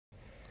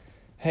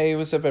Hey,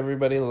 what's up,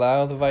 everybody?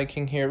 Lau the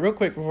Viking here. Real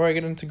quick, before I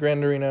get into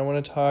Grand Arena, I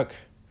want to talk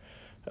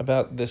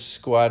about this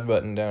squad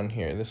button down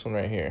here, this one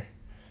right here.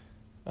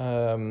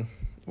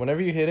 Whenever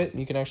you hit it,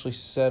 you can actually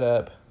set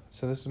up,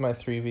 so this is my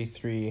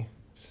 3v3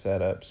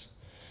 setups.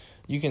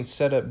 You can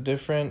set up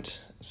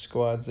different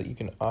squads that you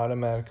can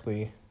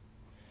automatically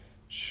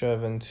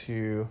shove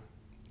into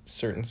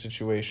certain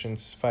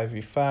situations.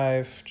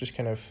 5v5, just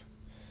kind of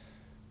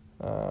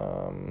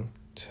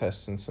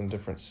testing some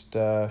different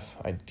stuff,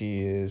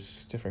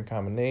 ideas, different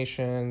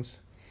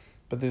combinations.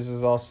 But this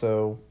is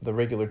also the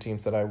regular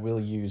teams that I will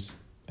use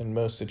in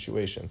most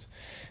situations.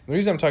 And the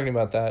reason I'm talking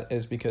about that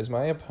is because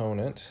my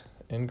opponent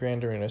in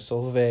Grand Arena,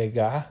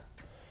 Solvega,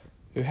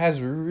 who has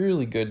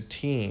really good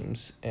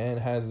teams and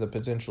has the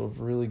potential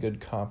of really good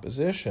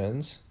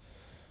compositions,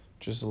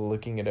 just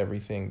looking at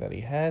everything that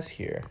he has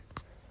here.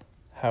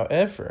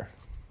 However,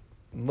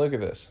 look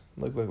at this.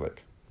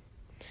 Look.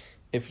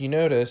 If you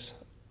notice,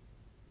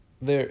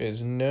 there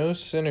is no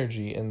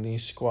synergy in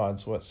these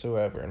squads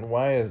whatsoever. And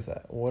why is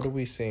that? What are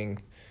we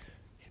seeing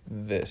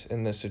in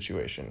this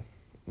situation?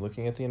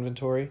 Looking at the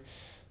inventory,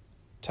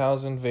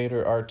 Talzin,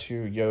 Vader,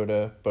 R2,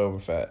 Yoda,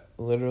 Boba Fett.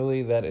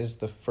 Literally, that is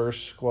the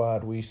first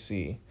squad we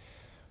see.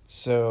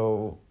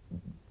 So,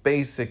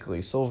 basically,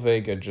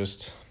 Solvega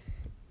just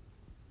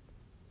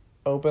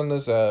open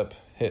this up,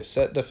 hit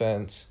set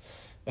defense,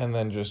 and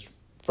then just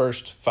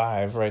first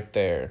 5 right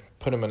there.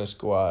 Put him in a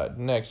squad.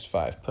 Next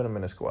 5, put him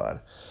in a squad.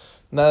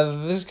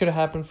 Now, this could have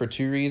happened for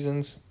 2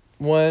 reasons.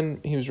 One,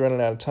 he was running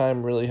out of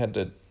time, really had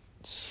to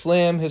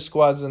slam his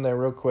squads in there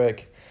real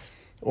quick.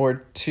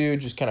 Or 2,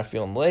 just kind of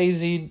feeling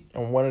lazy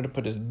and wanted to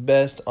put his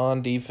best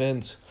on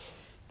defense.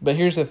 But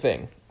here's the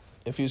thing.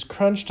 If he was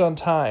crunched on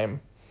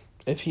time,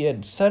 if he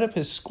had set up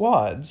his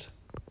squads,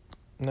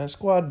 and that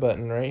squad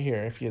button right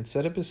here, if he had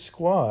set up his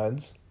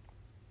squads,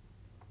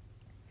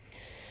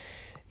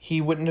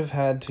 he wouldn't have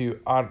had to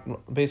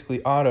basically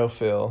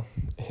autofill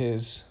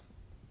his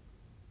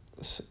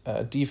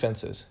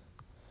defenses.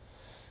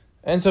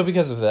 And so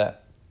because of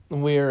that,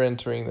 we are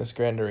entering this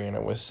Grand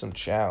Arena with some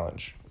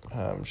challenge.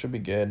 Should be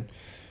good.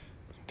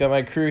 Got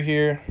my crew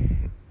here,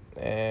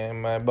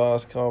 and my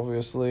boss,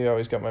 obviously.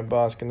 Always got my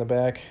boss in the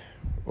back.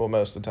 Well,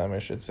 most of the time, I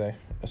should say.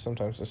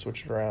 Sometimes I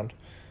switch it around.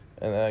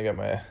 And then I got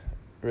my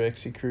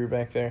Rexy crew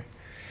back there.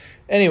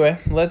 Anyway,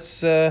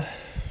 let's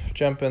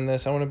jump in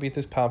this. I want to beat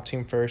this Palp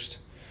team first.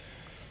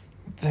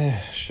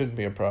 There shouldn't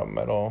be a problem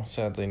at all,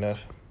 sadly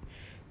enough.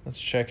 Let's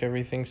check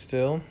everything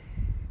still.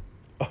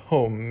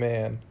 Oh,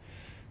 man.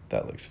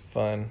 That looks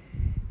fun.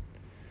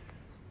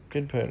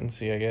 Good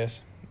potency, I guess.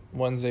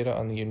 1 Zeta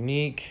on the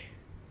unique.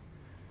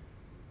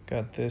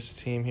 Got this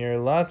team here.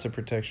 Lots of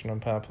protection on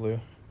Papalu.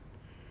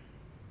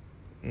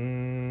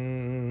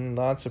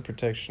 Lots of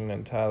protection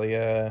on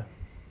Talia.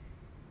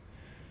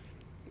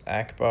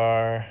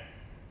 Akbar.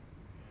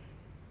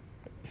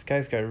 This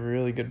guy's got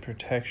really good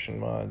protection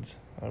mods,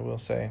 I will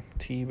say.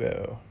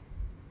 Tebow.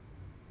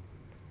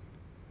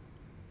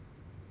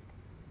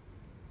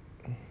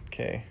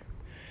 Okay.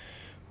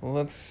 Well,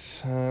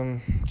 let's,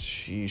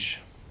 sheesh.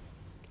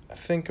 I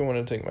think I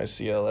want to take my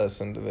CLS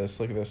into this.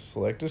 Look at this.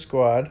 Select a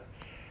squad.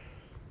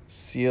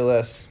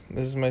 CLS.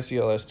 This is my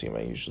CLS team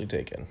I usually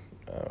take in.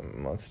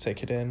 Let's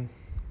take it in.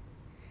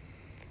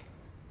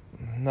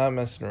 Not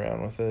messing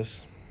around with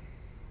this.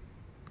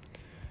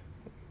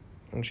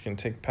 I'm just going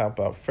to take Palp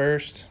out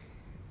first.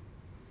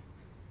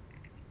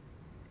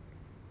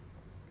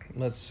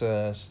 Let's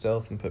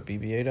stealth and put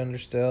BB-8 under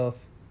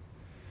stealth.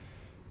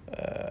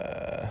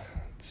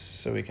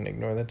 So we can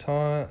ignore the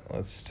taunt.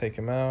 Let's take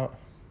him out.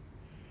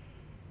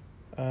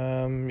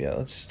 Yeah,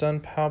 let's stun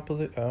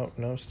Palpaloo. Oh,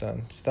 no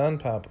stun. Stun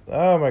Palpaloo.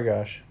 Oh my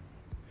gosh.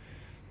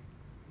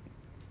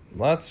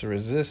 Lots of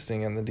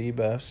resisting on the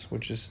debuffs,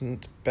 which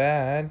isn't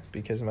bad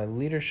because my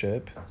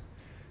leadership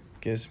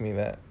gives me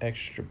that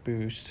extra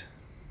boost.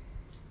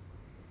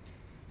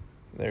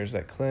 There's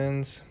that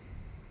cleanse.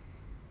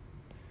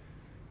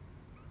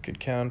 Good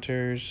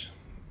counters.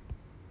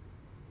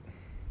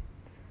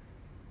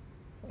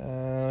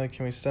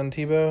 Can we stun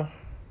Tebow?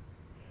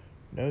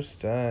 No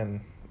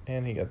stun.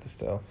 And he got the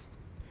stealth.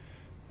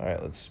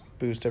 Alright, let's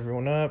boost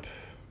everyone up.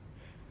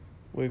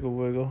 Wiggle,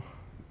 wiggle.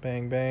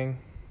 Bang, bang.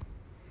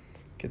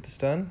 Get the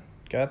stun.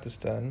 Got the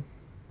stun.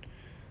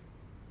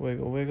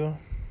 Wiggle, wiggle.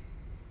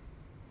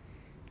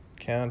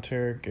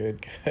 Counter.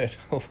 Good, good.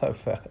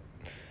 Love that.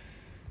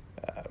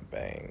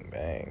 Bang,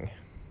 bang.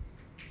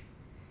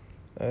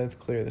 Let's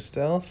clear the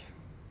stealth.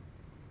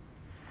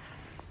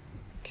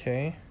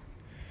 Okay.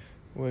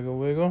 Wiggle,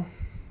 wiggle.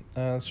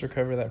 Let's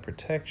recover that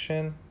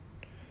protection.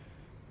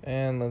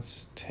 And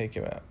let's take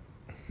him out.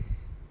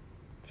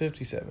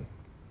 57.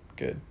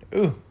 Good.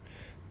 Ooh.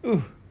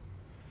 Ooh.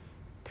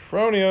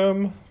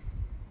 Chromium.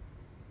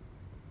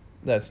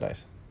 That's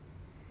nice.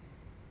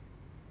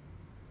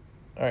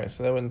 Alright,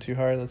 so that wasn't too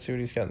hard. Let's see what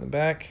he's got in the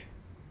back.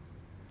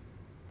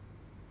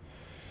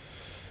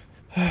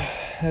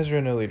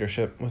 Ezra, no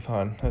leadership with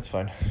Han. That's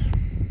fine.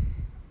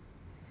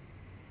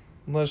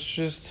 Let's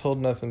just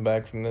hold nothing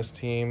back from this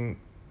team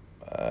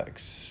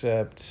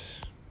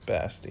except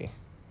Basti.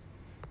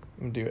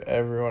 I'm gonna do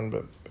everyone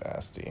but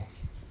Basti.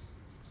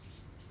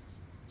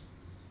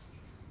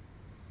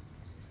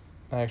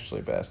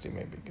 Actually, Basti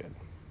may be good.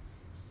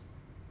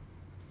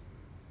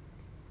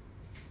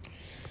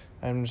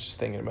 I'm just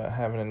thinking about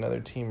having another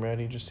team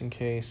ready just in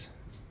case.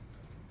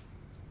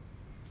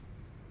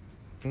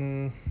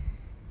 You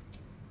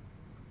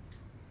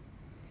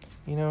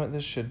know what?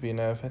 This should be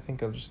enough. I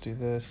think I'll just do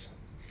this.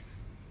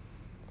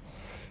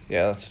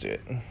 Yeah, let's do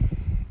it.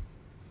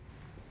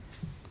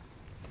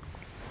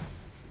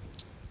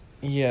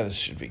 Yeah, this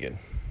should be good.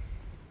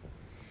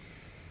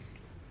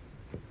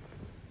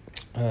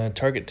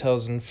 Target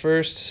tells in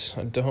first.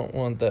 I don't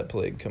want that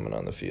plague coming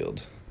on the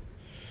field.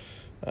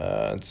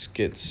 Let's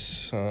get,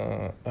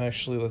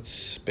 actually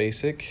let's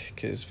basic,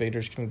 because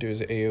Vader's going to do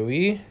his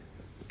AoE.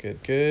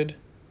 Good.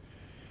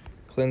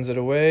 Cleanse it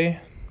away.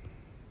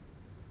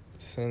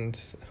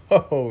 Send,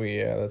 oh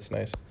yeah, that's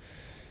nice.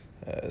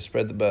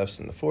 Spread the buffs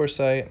and the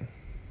foresight.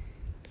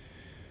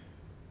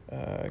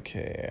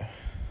 Okay,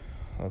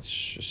 let's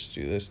just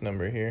do this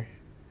number here.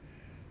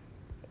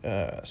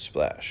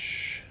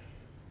 Splash.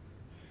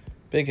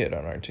 Big hit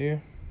on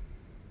R2.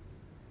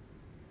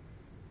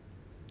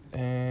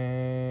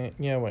 And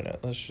yeah, why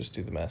not? Let's just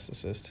do the mass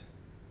assist.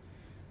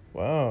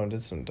 Wow,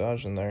 did some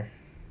dodge in there.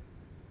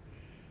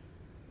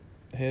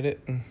 Hit it.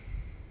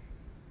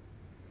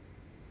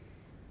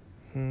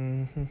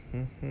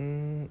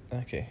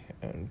 Okay,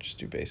 just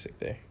do basic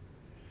there.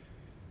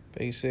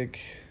 Basic.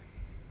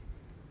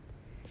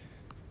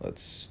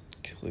 Let's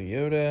kill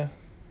Yoda.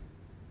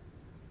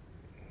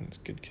 That's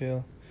a good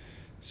kill.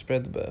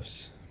 Spread the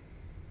buffs.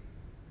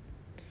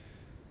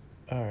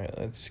 Alright,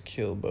 let's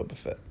kill Boba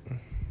Fett.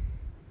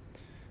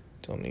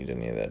 Don't need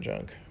any of that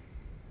junk.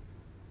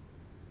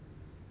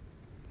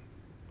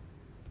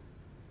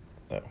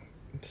 Oh,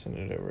 send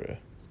it over to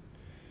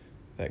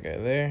that guy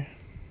there.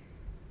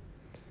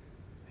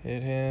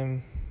 Hit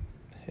him.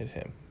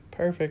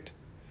 Perfect.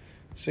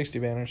 60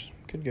 banners.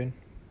 Good.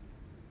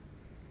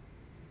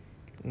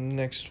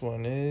 Next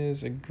one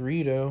is a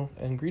Greedo.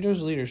 And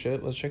Greedo's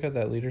leadership. Let's check out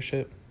that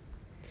leadership.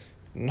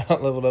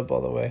 Not leveled up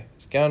all the way.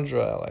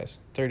 Scoundrel allies.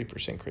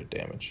 30% crit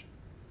damage.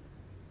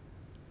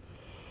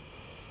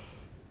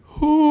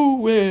 Who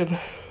win?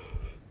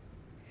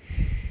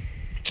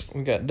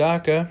 We got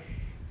Daka.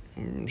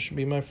 Should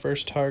be my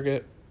first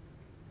target.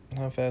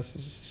 How fast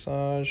is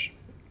Asajj?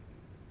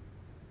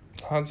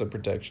 Lots of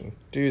protection.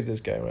 Dude,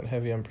 this guy went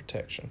heavy on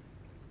protection.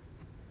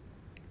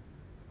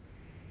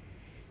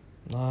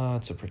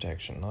 Lots of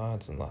protection.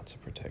 Lots and lots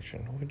of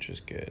protection, which is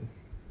good.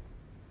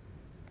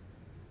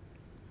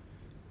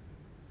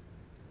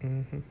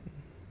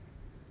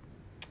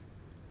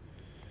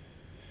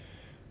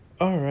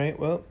 Alright,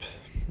 well,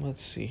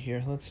 let's see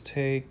here. Let's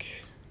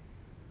take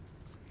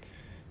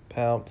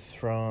Palp,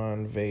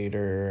 Thrawn,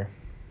 Vader.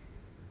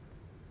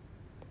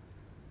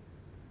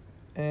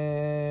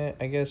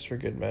 I guess for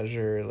good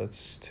measure,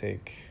 let's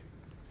take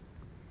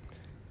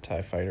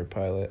TIE Fighter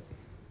pilot.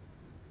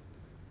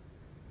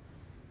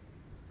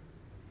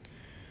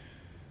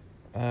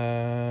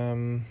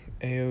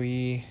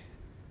 AoE,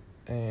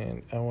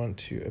 and I want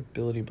to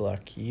ability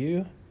block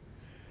you.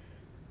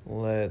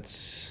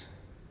 Let's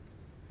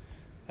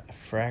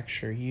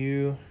fracture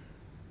you.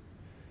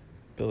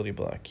 Ability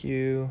block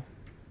you.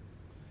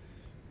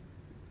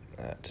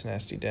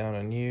 Tenacity down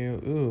on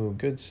you. Ooh,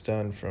 good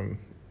stun from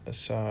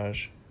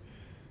Asajj.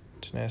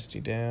 Tenacity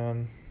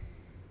down.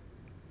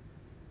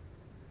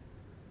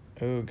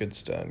 Oh, good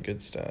stun.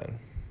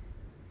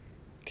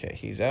 Okay,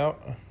 he's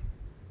out.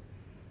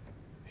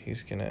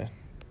 He's gonna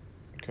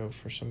go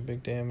for some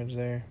big damage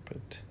there,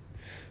 but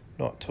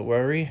not to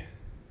worry.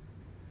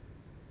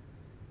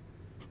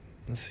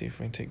 Let's see if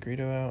we can take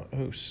Greedo out.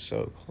 Oh,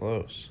 so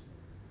close.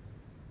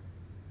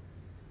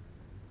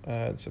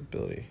 It's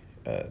ability.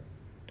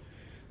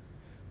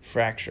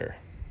 Fracture.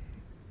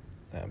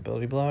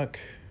 Ability block.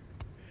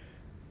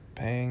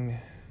 Bang.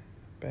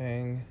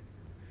 Bang.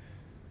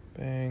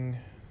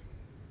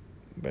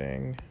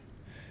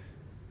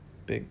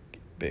 Big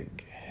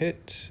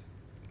hit.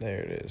 There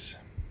it is.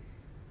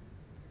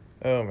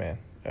 Oh man.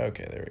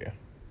 Okay, there we go.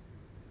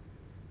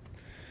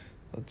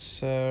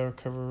 Let's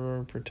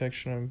recover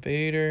protection on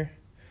Vader.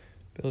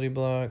 Ability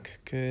block,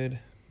 good.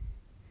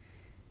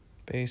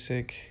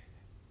 Basic,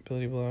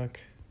 ability block.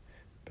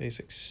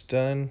 Basic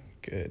stun,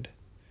 good.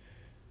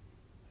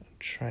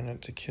 Try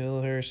not to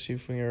kill her, see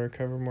if we can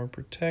recover more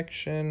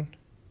protection.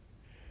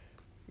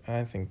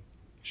 I think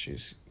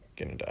she's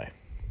gonna die.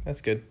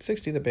 That's good.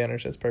 60 the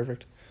banners, that's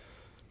perfect.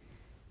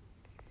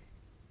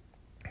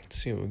 Let's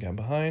see what we got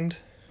behind.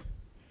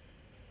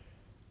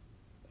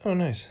 Oh,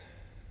 nice.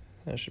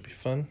 That should be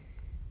fun.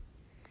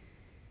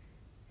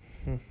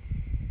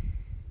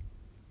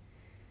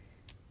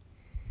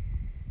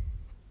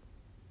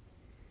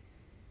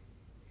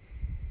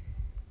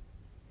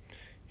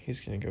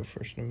 He's gonna go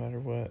first no matter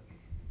what.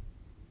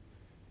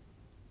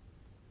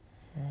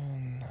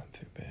 Not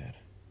too bad.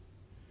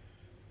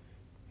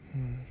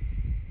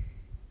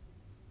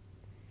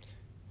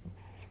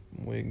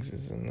 Wiggs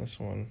is in this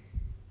one.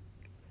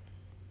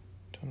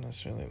 Don't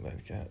necessarily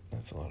like that.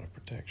 That's a lot of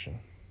protection.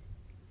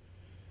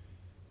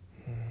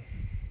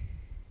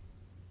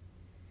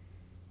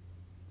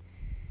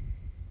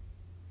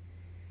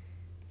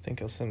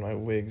 think I'll send my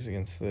wigs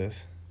against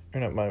this. Or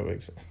not my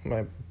wigs,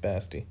 my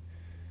Basti.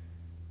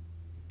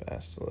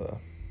 Bastila.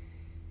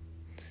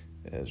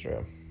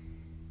 Ezra.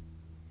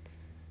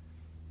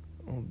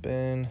 Old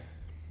Ben.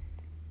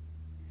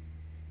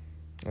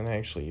 And I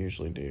actually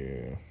usually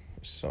do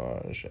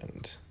Saj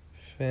and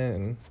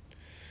Finn.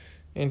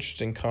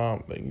 Interesting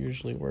comp, but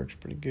usually works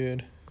pretty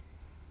good.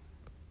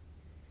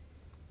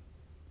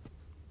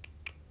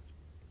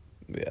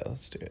 Yeah,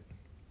 let's do it.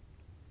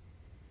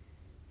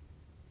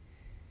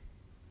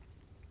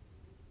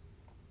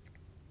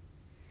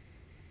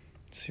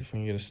 See if we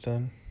can get a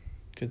stun.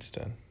 Good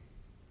stun.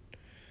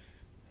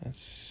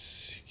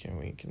 Can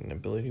we get an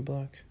ability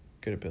block?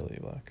 Good ability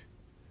block.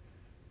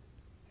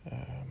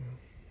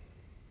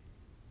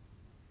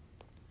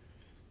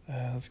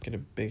 Let's get a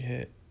big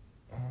hit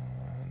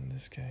on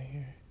this guy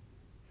here.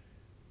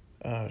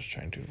 Oh, I was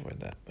trying to avoid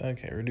that.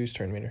 Okay, reduce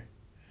turn meter.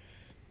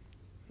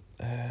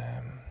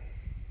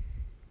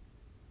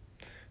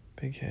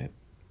 Big hit.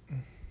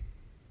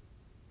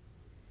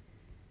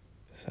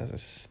 This has a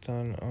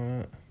stun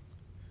on it.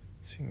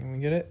 So can we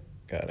get it?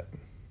 Got it.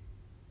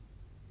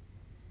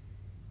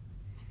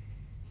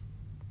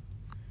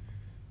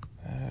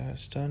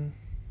 Stun?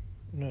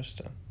 No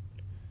stun.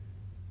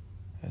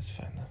 That's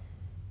fine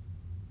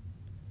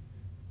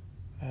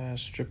though.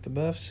 Strip the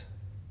buffs.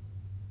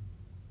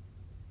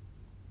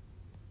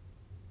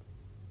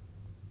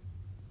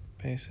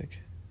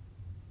 Basic.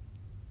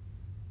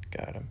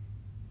 Got him.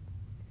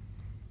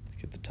 Let's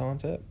get the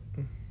taunt up.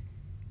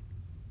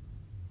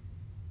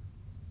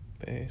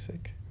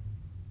 Basic.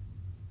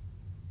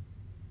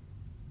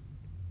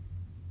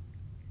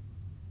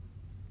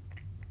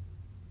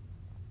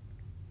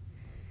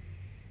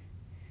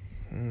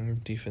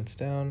 Defense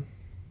down.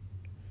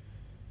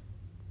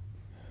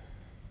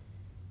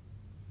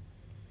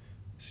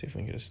 See if we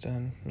can get a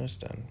stun. No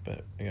stun,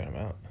 but we got him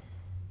out.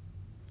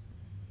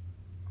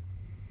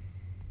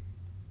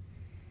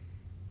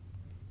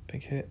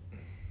 Big hit.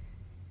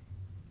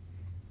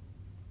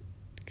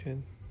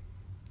 Good.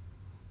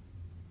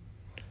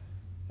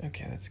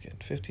 Okay, that's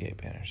good. 58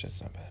 banners,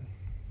 that's not bad.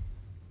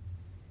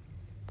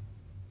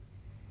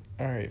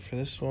 Alright, for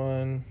this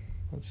one,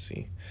 let's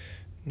see.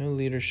 No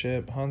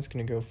leadership. Han's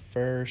gonna go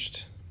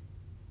first.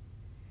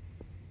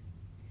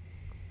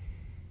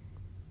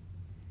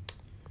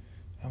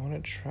 I want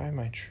to try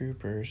my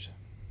troopers,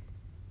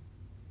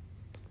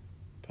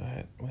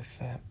 but with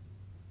that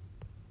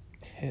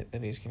hit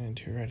that he's gonna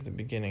do right at the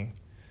beginning,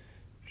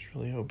 just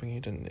really hoping he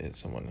doesn't hit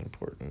someone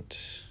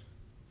important.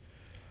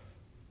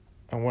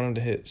 I want him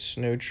to hit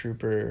Snow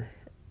Trooper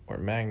or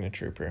Magna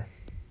Trooper.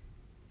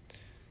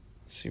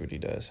 Let's see what he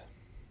does.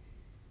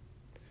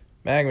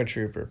 Magma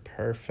Trooper,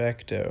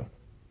 perfecto.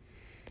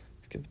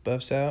 Let's get the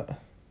buffs out.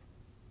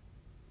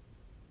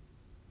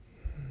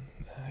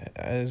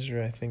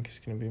 Ezra, I think, is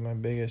going to be my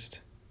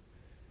biggest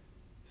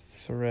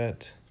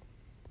threat.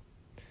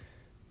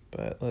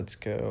 But let's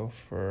go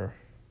for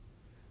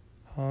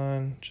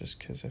Han, just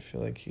because I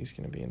feel like he's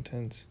going to be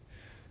intense.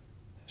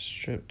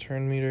 Strip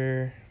turn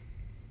meter.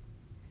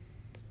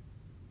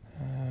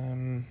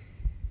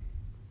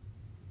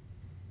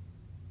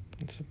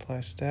 Let's apply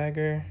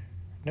stagger.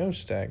 No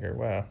stagger,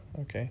 wow,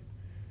 okay.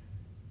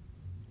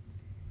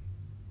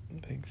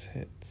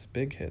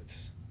 Big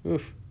hits.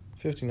 Oof,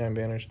 59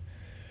 banners.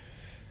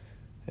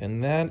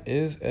 And that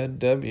is a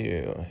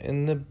W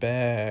in the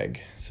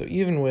bag. So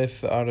even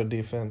with the auto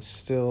defense,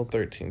 still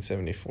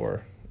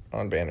 1374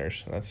 on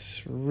banners.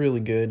 That's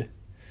really good.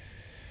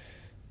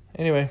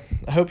 Anyway,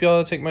 I hope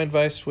y'all take my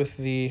advice with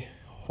the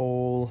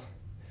whole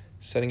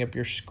setting up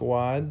your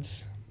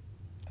squads,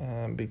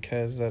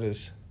 because that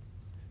is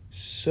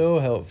so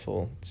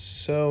helpful,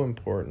 so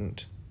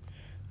important.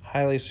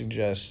 Highly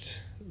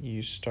suggest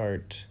you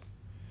start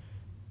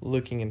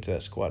looking into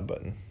that squad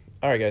button.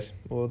 All right, guys,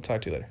 we'll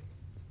talk to you later.